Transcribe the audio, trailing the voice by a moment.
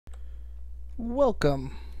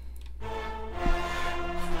Welcome.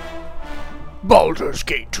 Baldur's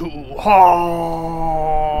Gate 2.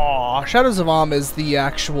 Ha! Shadows of Om is the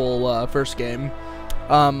actual first game.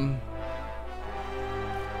 I'm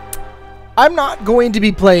not going to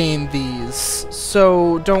be playing these,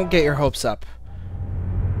 so don't get your hopes up.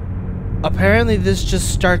 Apparently this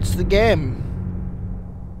just starts the game.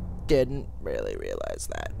 Didn't really realize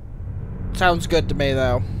that. Sounds good to me,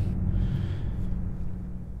 though.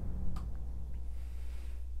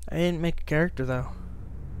 I didn't make a character, though.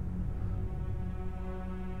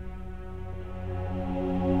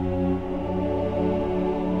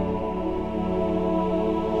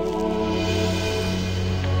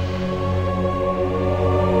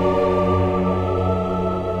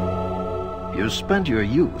 You spent your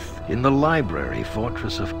youth in the library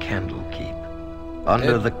fortress of Candlekeep,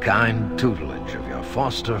 under the kind tutelage of your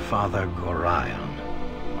foster father, Gorion.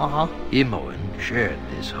 Imoen shared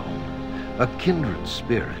this home, a kindred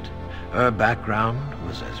spirit. Her background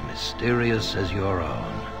was as mysterious as your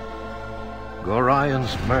own.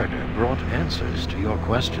 Gorion's murder brought answers to your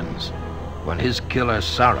questions when his killer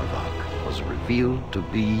Saravok was revealed to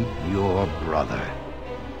be your brother.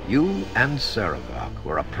 You and Saravok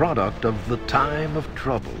were a product of the Time of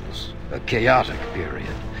Troubles, a chaotic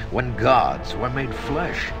period when gods were made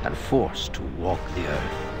flesh and forced to walk the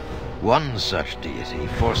earth. One such deity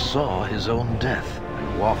foresaw his own death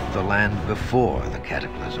and walked the land before the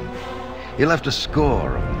cataclysm. He left a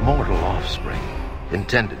score of mortal offspring,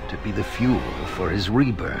 intended to be the fuel for his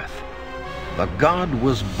rebirth. The god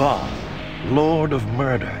was Baal, Lord of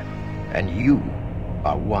Murder, and you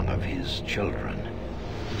are one of his children.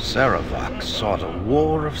 Saravok sought a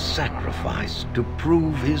war of sacrifice to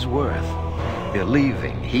prove his worth,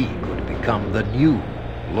 believing he could become the new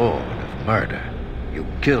Lord of Murder. You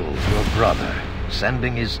killed your brother,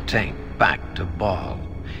 sending his taint back to Baal.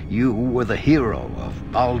 You were the hero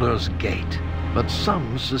of Baldur's Gate, but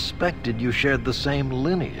some suspected you shared the same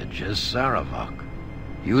lineage as Saravok.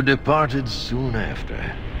 You departed soon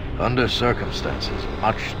after, under circumstances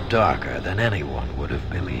much darker than anyone would have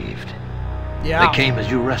believed. Yeah. They came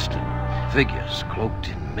as you rested, figures cloaked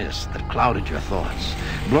in mist that clouded your thoughts,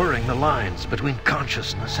 blurring the lines between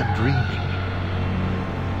consciousness and dreaming.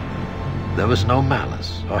 There was no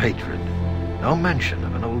malice or hatred, no mention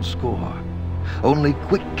of an old score, only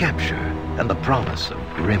quick capture and the promise of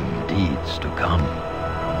grim deeds to come.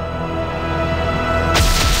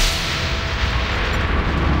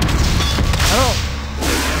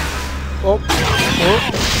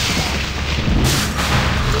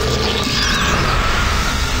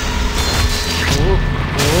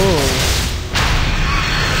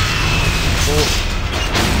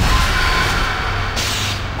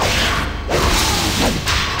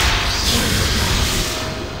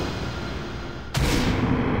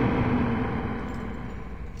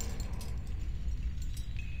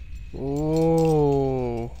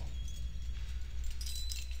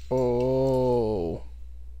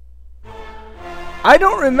 I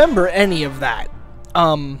don't remember any of that,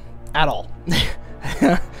 at all.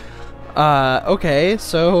 Okay,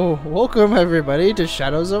 so welcome everybody to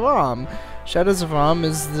Shadows of Om. Shadows of Om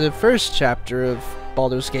is the first chapter of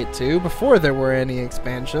Baldur's Gate 2, before there were any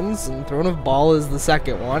expansions, and Throne of Baal is the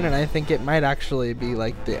second one, and I think it might actually be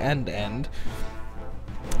like the end.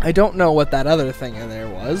 I don't know what that other thing in there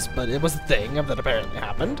was, but it was a thing that apparently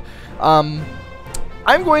happened.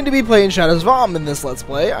 I'm going to be playing Shadows of Om in this Let's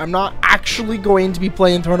Play. I'm not actually going to be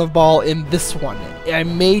playing Throne of Baal in this one. I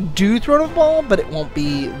may do Throne of Baal, but it won't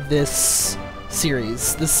be this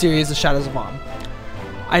series. This series is Shadows of Om.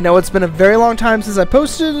 I know it's been a very long time since I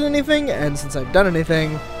posted anything, and since I've done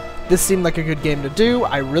anything. This seemed like a good game to do.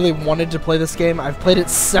 I really wanted to play this game. I've played it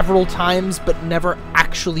several times, but never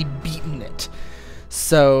actually beaten it.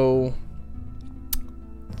 So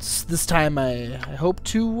this time I hope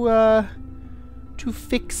to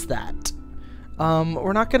fix that.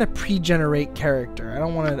 We're not gonna pre-generate character. I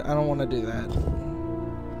don't wanna do that.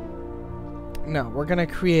 No, we're gonna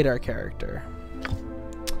create our character.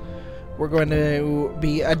 We're going to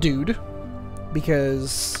be a dude,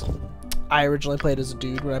 because I originally played as a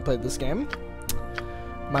dude when I played this game.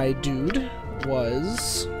 My dude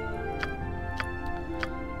was...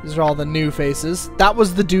 These are all the new faces. That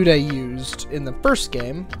was the dude I used in the first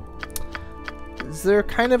game. Is there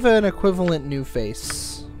kind of an equivalent new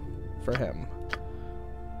face for him?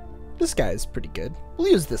 This guy's pretty good.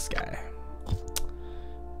 We'll use this guy.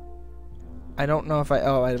 I don't know if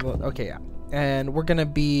okay, yeah. And we're gonna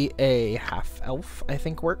be a half-elf, I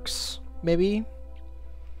think works, maybe?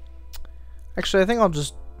 Actually, I think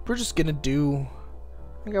we're just gonna do...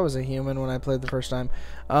 I think I was a human when I played the first time.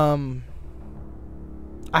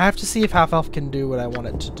 I have to see if Half Elf can do what I want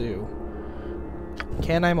it to do.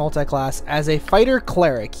 Can I multi-class as a fighter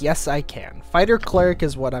cleric? Yes, I can. Fighter cleric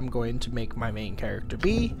is what I'm going to make my main character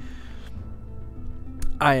be.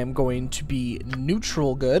 I am going to be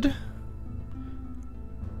neutral good.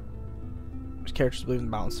 Characters believe in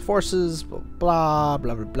balanced forces, blah blah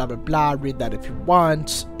blah blah blah blah blah. Read that if you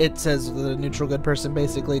want. It says that a neutral good person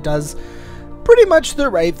basically does pretty much the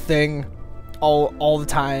right thing all the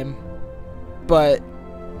time, but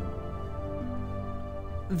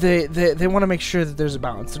they want to make sure that there's a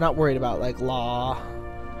balance. They're not worried about like law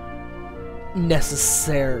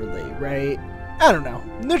necessarily, right? I don't know.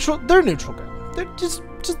 They're neutral good. They're just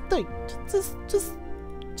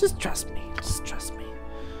trust me. Just trust me.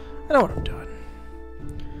 I know what I'm doing.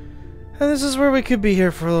 And this is where we could be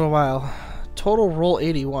here for a little while. Total roll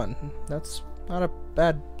 81. That's not a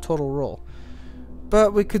bad total roll.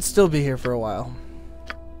 But we could still be here for a while.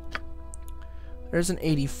 There's an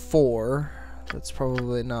 84. That's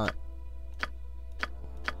probably not.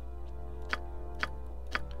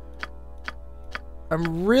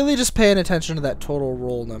 I'm really just paying attention to that total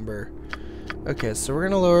roll number. Okay, so we're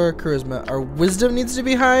going to lower our charisma. Our wisdom needs to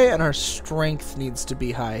be high, and our strength needs to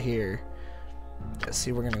be high here. Yeah,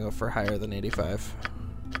 see, we're going to go for higher than 85.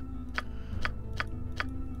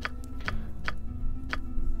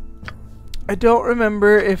 I don't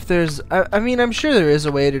remember if there's... I mean, I'm sure there is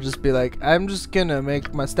a way to just be like, I'm just going to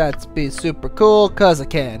make my stats be super cool, because I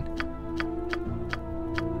can.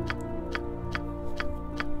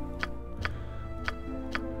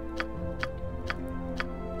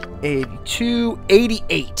 $82,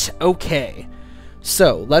 $88. Okay.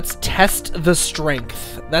 So, let's test the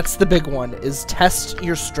strength. That's the big one, is test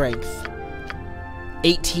your strength.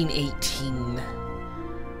 18, 18.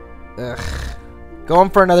 Ugh.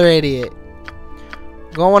 Going for another 88.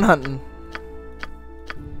 Going hunting.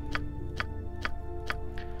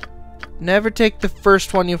 Never take the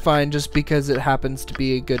first one you find just because it happens to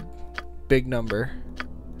be a good big number.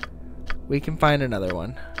 We can find another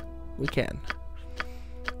one. We can.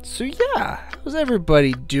 So yeah, how's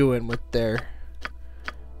everybody doing with their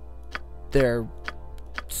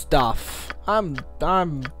stuff?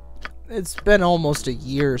 It's been almost a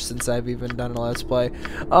year since I've even done a Let's Play.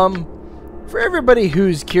 For everybody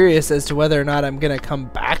who's curious as to whether or not I'm gonna come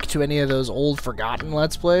back to any of those old forgotten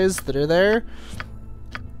Let's Plays that are there,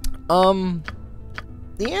 the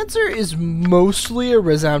answer is mostly a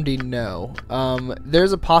resounding no.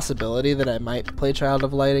 There's a possibility that I might play Child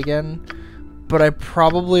of Light again, but I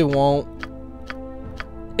probably won't.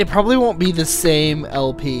 It probably won't be the same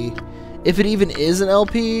LP. If it even is an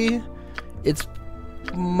LP, it's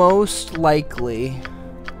most likely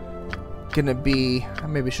gonna be... I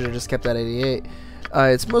maybe should have just kept that 88.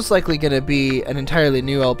 It's most likely gonna be an entirely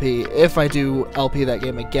new LP if I do LP that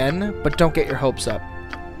game again, but don't get your hopes up.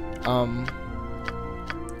 I'm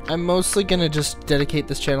mostly gonna just dedicate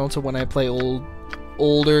this channel to when I play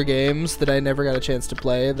older games that I never got a chance to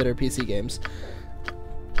play that are PC games.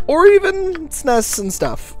 Or even SNES and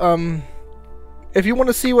stuff. If you want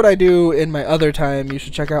to see what I do in my other time, you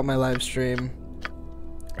should check out my live stream.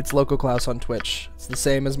 It's Lokoklouse on Twitch. It's the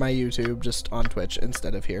same as my YouTube, just on Twitch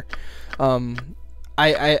instead of here. I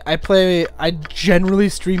generally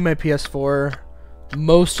stream my PS4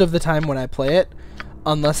 most of the time when I play it,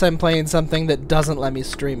 unless I'm playing something that doesn't let me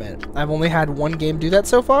stream it. I've only had one game do that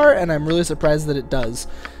so far, and I'm really surprised that it does.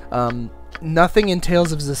 Nothing in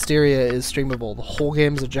Tales of Zestiria is streamable. The whole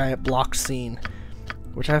game's a giant blocked scene,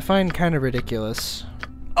 which I find kind of ridiculous.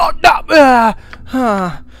 Oh, no!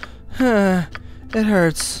 It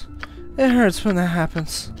hurts. It hurts when that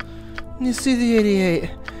happens. You see the 88,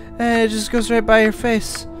 and it just goes right by your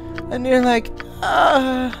face, and you're like,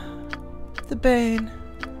 the pain.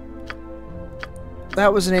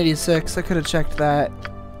 That was an 86. I could have checked that.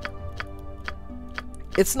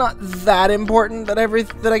 It's not that important that I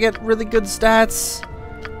get really good stats,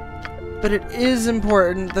 but it is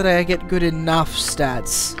important that I get good enough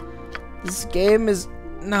stats. This game is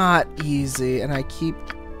not easy, and I keep...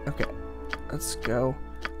 Okay, let's go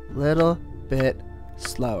a little bit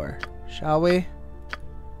slower, shall we?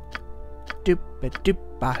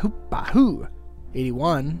 Doop-a-doop-a-hoop-a-hoo.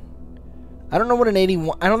 81. I don't know what an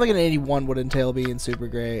 81... I don't think an 81 would entail being super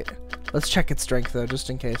great. Let's check its strength, though, just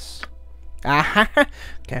in case. Ah,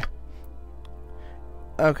 okay.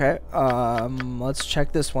 Okay, let's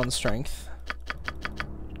check this one's strength.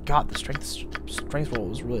 God, the strength roll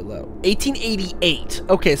was really low. 1888.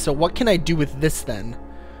 Okay, so what can I do with this then?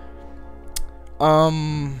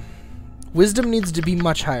 Wisdom needs to be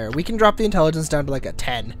much higher. We can drop the intelligence down to like a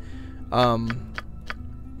 10.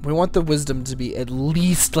 We want the wisdom to be at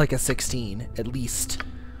least like a 16, at least.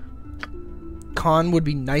 Con would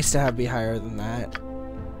be nice to have be higher than that.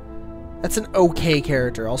 That's an okay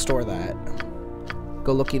character. I'll store that.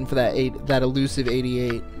 Go looking for that elusive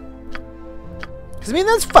 88. Because, I mean,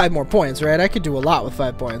 that's 5 more points, right? I could do a lot with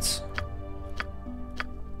 5 points.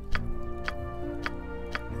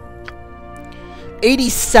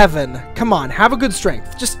 $87. Come on, have a good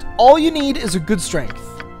strength. Just all you need is a good strength.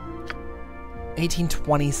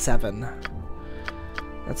 1827.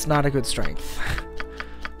 That's not a good strength.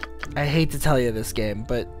 I hate to tell you this game,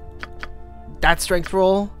 but that strength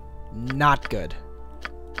roll, not good.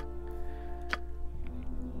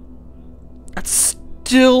 That's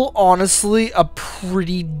still, honestly, a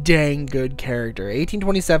pretty dang good character.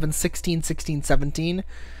 1827, 16, 16, 17.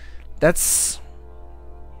 That's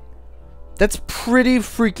pretty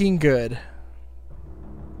freaking good.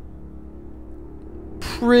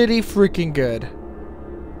 Pretty freaking good.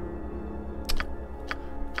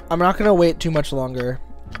 I'm not gonna wait too much longer.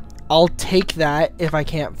 I'll take that if I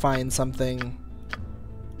can't find something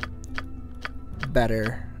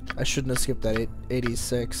better. I shouldn't have skipped that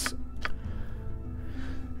 86.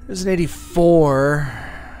 There's an 84.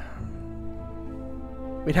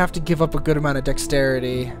 We'd have to give up a good amount of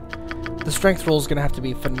dexterity. The strength roll is going to have to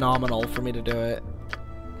be phenomenal for me to do it.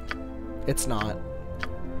 It's not.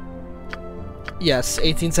 Yes,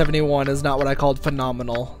 1871 is not what I called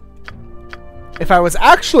phenomenal. If I was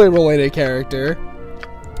actually rolling a character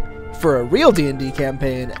for a real D&D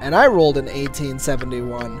campaign and I rolled an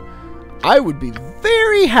 1871, I would be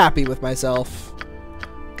very happy with myself.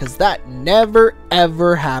 Because that never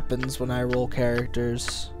ever happens when I roll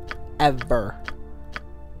characters. Ever.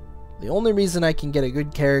 The only reason I can get a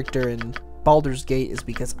good character in Baldur's Gate is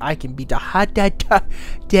because I can be determined.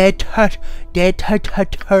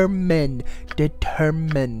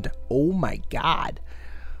 Oh my god.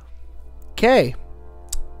 Okay.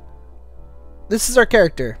 This is our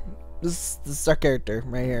character. This is our character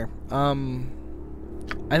right here.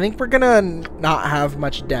 I think we're gonna not have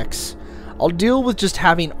much dex. I'll deal with just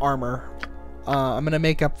having armor. I'm gonna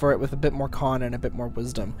make up for it with a bit more con and a bit more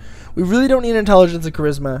wisdom. We really don't need intelligence and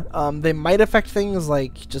charisma. They might affect things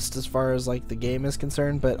like just as far as like the game is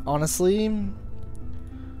concerned, but honestly,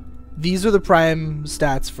 these are the prime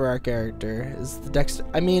stats for our character. Is the dex?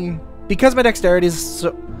 I mean, because my dexterity is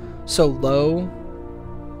so low,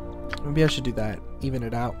 maybe I should do that. Even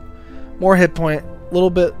it out. More hit point, little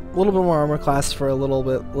bit more armor class for a little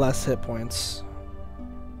bit less hit points.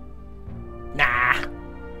 Nah.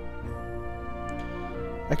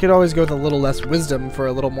 I could always go with a little less wisdom for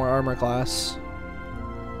a little more armor class.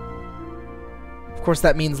 Of course,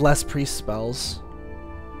 that means less priest spells.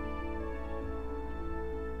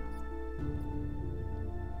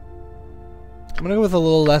 I'm gonna go with a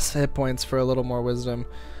little less hit points for a little more wisdom.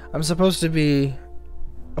 I'm supposed to be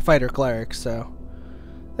a fighter cleric, so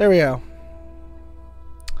there we go.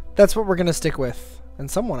 That's what we're gonna stick with. And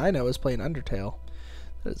someone I know is playing Undertale.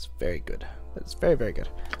 That is very good. That's very, very good.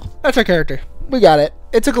 That's our character. We got it.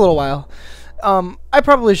 It took a little while. I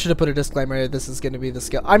probably should have put a disclaimer. This is going to be the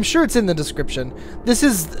skill. I'm sure it's in the description. This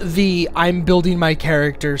is the I'm building my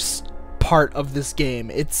characters part of this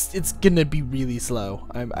game. It's going to be really slow.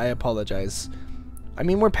 I apologize. I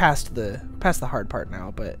mean, we're past the hard part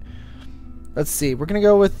now, but let's see. We're going to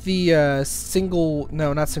go with the not single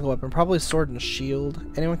weapon. Probably sword and shield.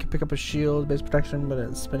 Anyone can pick up a shield, base protection, but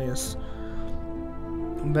it's Spinius.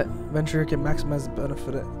 Venture can maximize the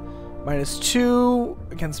benefit. -2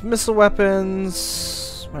 against missile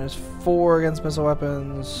weapons. -4 against missile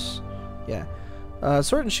weapons. Yeah.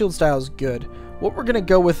 Sword and shield style is good. What we're gonna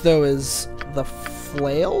go with though is the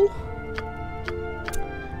flail.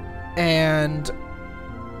 And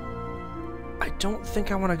I don't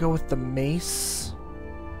think I want to go with the mace.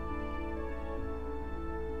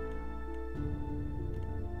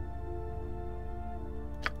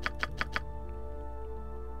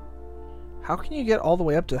 How can you get all the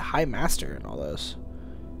way up to High Master and all those?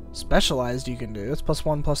 Specialized you can do. It's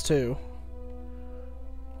 +1, +2.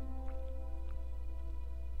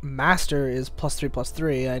 Master is +3,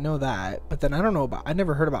 +3. I know that. But then I don't know about... I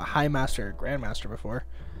never heard about High Master or Grandmaster before.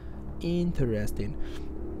 Interesting.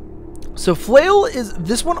 So Flail is...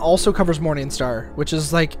 This one also covers Morning Star, which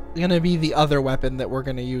is like going to be the other weapon that we're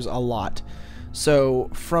going to use a lot. So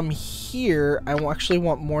from here, I actually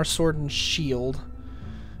want more Sword and Shield.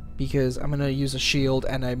 Because I'm gonna use a shield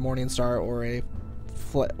and a Morning Star or a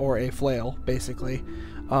flail, basically.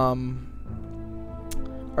 Our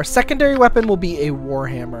secondary weapon will be a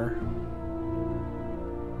warhammer.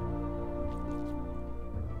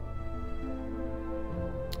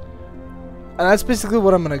 And that's basically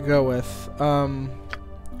what I'm gonna go with.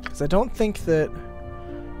 Because I don't think that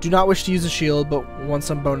Do not wish to use a shield, but want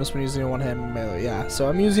some bonus when using a one-hand melee. Yeah, so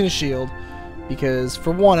I'm using a shield because,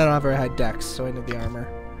 for one, I don't have very high dex, so I need the armor.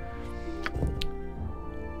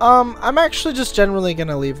 I'm actually just generally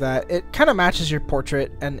gonna leave that. It kind of matches your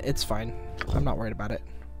portrait, and it's fine. I'm not worried about it.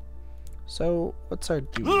 So, what's our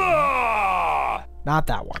duty? Not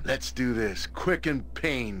that one. Let's do this quick and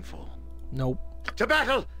painful. Nope. To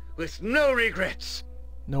battle with no regrets.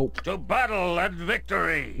 Nope. To battle and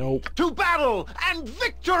victory. Nope. To battle and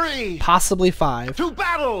victory. Possibly 5. To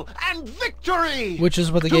battle and victory. Which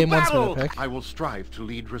is what the game wants me to pick. I will strive to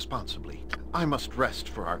lead responsibly. I must rest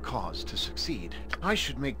for our cause to succeed. I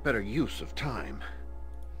should make better use of time.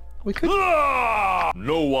 We could.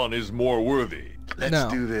 No one is more worthy. Let's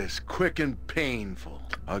do this quick and painful.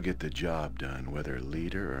 I'll get the job done, whether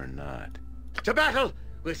leader or not. To battle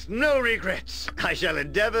with no regrets. I shall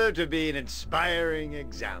endeavor to be an inspiring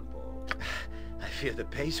example. I fear the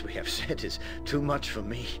pace we have set is too much for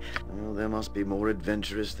me. Well, there must be more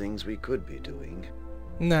adventurous things we could be doing.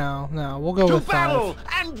 No, we'll go with 5. To battle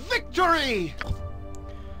and victory!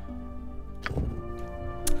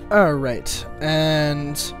 Alright,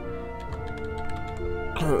 and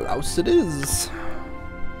Lokoklouse it is.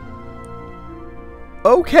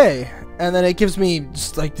 Okay, and then it gives me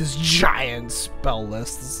just like this giant spell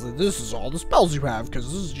list. This is all the spells you have,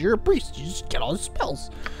 because you're a priest. You just get all the spells.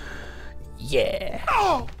 Yeah.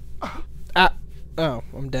 Oh,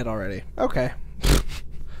 I'm dead already. Okay.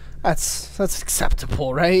 That's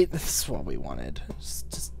acceptable, right? This is what we wanted.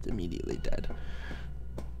 Just immediately dead.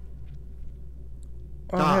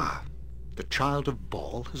 The child of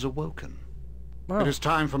Baal has awoken. Wow. It is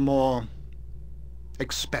time for more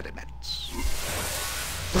experiments.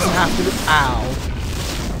 Doesn't have to be.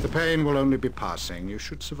 Ow. The pain will only be passing. You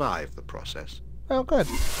should survive the process. Oh, good.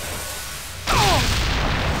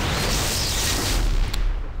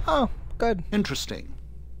 Oh, good. Interesting.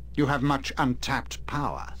 You have much untapped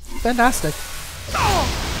power. Fantastic.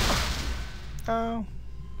 Oh,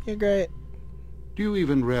 you're great. Do you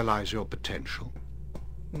even realize your potential?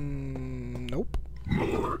 Nope.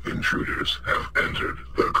 More intruders have entered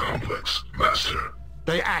the complex, Master.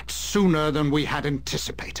 They act sooner than we had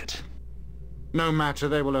anticipated. No matter,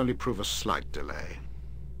 they will only prove a slight delay.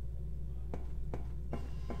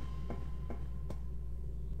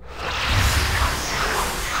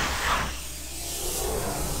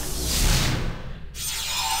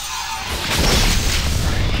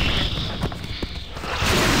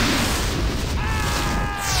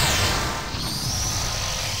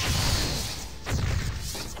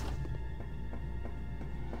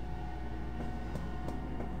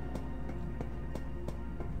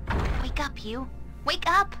 You wake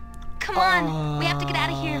up! Come on, we have to get out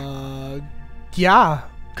of here. Yeah,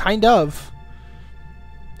 kind of.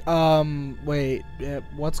 Wait,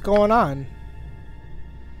 what's going on?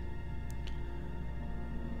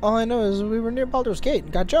 All I know is we were near Baldur's Gate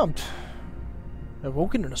and got jumped. I've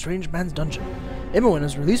woken in a strange man's dungeon. Imoen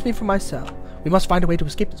has released me from my cell. We must find a way to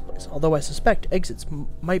escape this place, although I suspect exits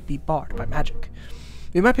might be barred by magic.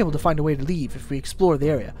 We might be able to find a way to leave if we explore the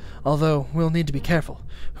area, although we'll need to be careful.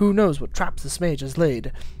 Who knows what traps this mage has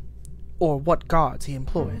laid, or what guards he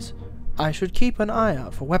employs. I should keep an eye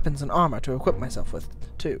out for weapons and armor to equip myself with,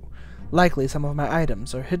 too. Likely some of my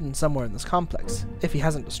items are hidden somewhere in this complex, if he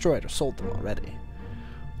hasn't destroyed or sold them already.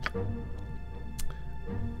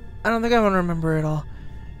 I don't think I want to remember it all.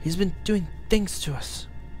 He's been doing things to us.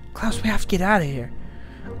 Klaus, we have to get out of here.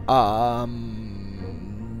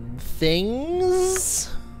 Things?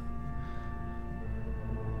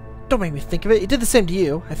 Don't make me think of it. He did the same to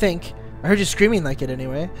you, I think. I heard you screaming like it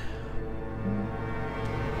anyway.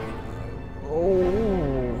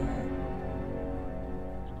 Oh.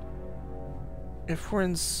 If we're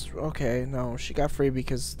in... Okay, no. She got free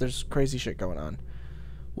because there's crazy shit going on.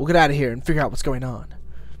 We'll get out of here and figure out what's going on.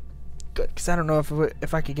 Good, because I don't know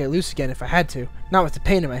if I could get loose again if I had to. Not with the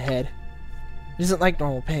pain in my head. It isn't like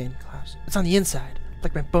normal pain, Klaus. It's on the inside.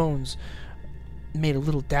 Like my bones made a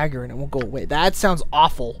little dagger and it won't go away. That sounds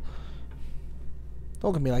awful. Don't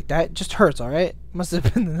look at me like that. It just hurts, alright? Must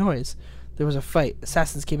have been the noise. There was a fight.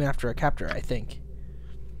 Assassins came in after a captor, I think.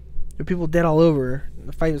 There were people dead all over. And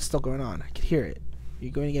the fight is still going on. I could hear it. Are you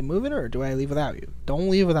going to get moving or do I leave without you? Don't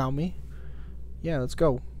leave without me. Yeah, let's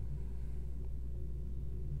go.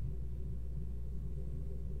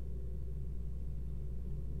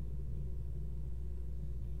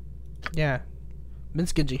 Yeah.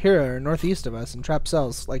 Minsk and Jahira are northeast of us in trapped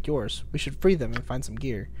cells like yours. We should free them and find some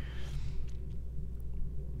gear.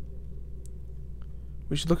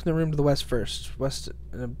 We should look in the room to the west first. West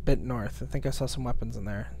and a bit north. I think I saw some weapons in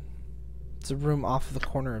there. It's a room off of the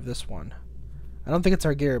corner of this one. I don't think it's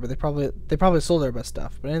our gear, but they probably sold our best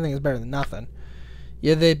stuff. But anything is better than nothing.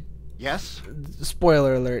 Yeah, they. Yes?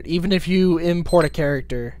 Spoiler alert. Even if you import a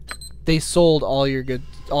character, they sold all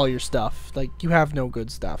your stuff. Like, you have no good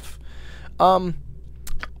stuff.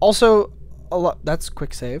 Also, that's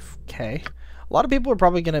quick save. Okay. A lot of people are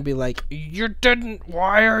probably gonna be like, "You didn't.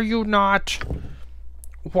 Why are you not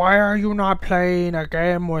playing a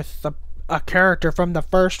game with a character from the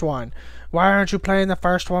first one? Why aren't you playing the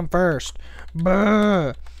first one first?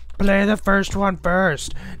 Buh. Play the first one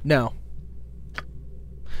first." No.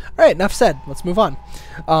 Alright, enough said. Let's move on.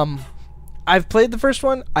 I've played the first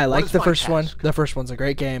one. I like the first one. The first one's a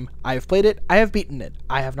great game. I have played it. I have beaten it.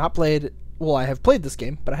 I have not played... Well, I have played this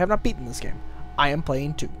game, but I have not beaten this game. I am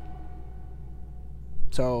playing 2.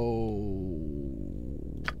 So...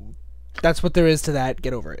 That's what there is to that.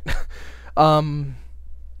 Get over it.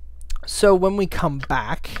 So when we come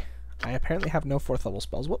back... I apparently have no 4th level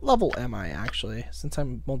spells. What level am I, actually? Since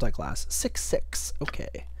I'm multi-class. 6-6.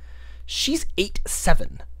 Okay. She's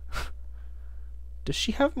 8-7. Does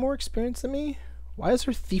she have more experience than me? Why is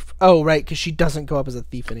her thief... Oh, right, because she doesn't go up as a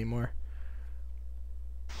thief anymore.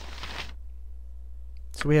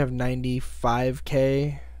 So we have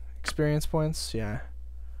 95k experience points. Yeah.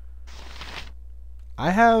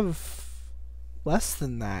 I have less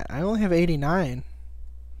than that. I only have 89.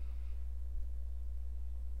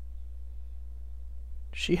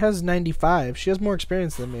 She has 95. She has more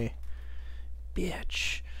experience than me.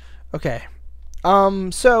 Bitch. Okay.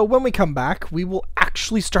 So when we come back, we will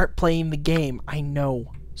actually start playing the game. I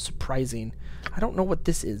know. Surprising. I don't know what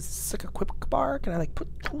this is. It's like a quick bar. Can I like put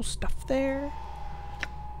cool stuff there?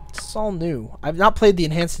 It's all new. I've not played the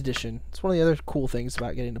enhanced edition. It's one of the other cool things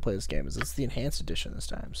about getting to play this game is it's the enhanced edition this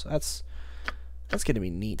time. So that's gonna be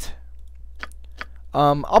neat.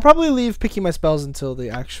 I'll probably leave picking my spells until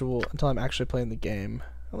I'm actually playing the game.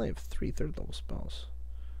 I only have 3 3rd level spells.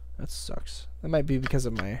 That sucks. That might be because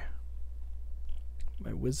of my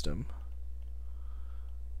wisdom.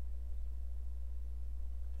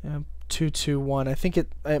 Yeah, 2-2-1. I think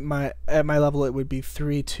at my level it would be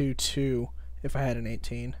 3-2-2 if I had an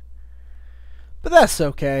 18. But that's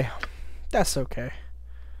okay. That's okay.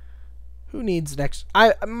 Who needs next?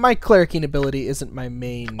 My clericing ability isn't my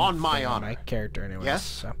main on my honor. My character anyway. Yes.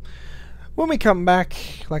 So when we come back,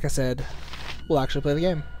 like I said, we'll actually play the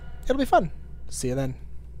game. It'll be fun. See you then.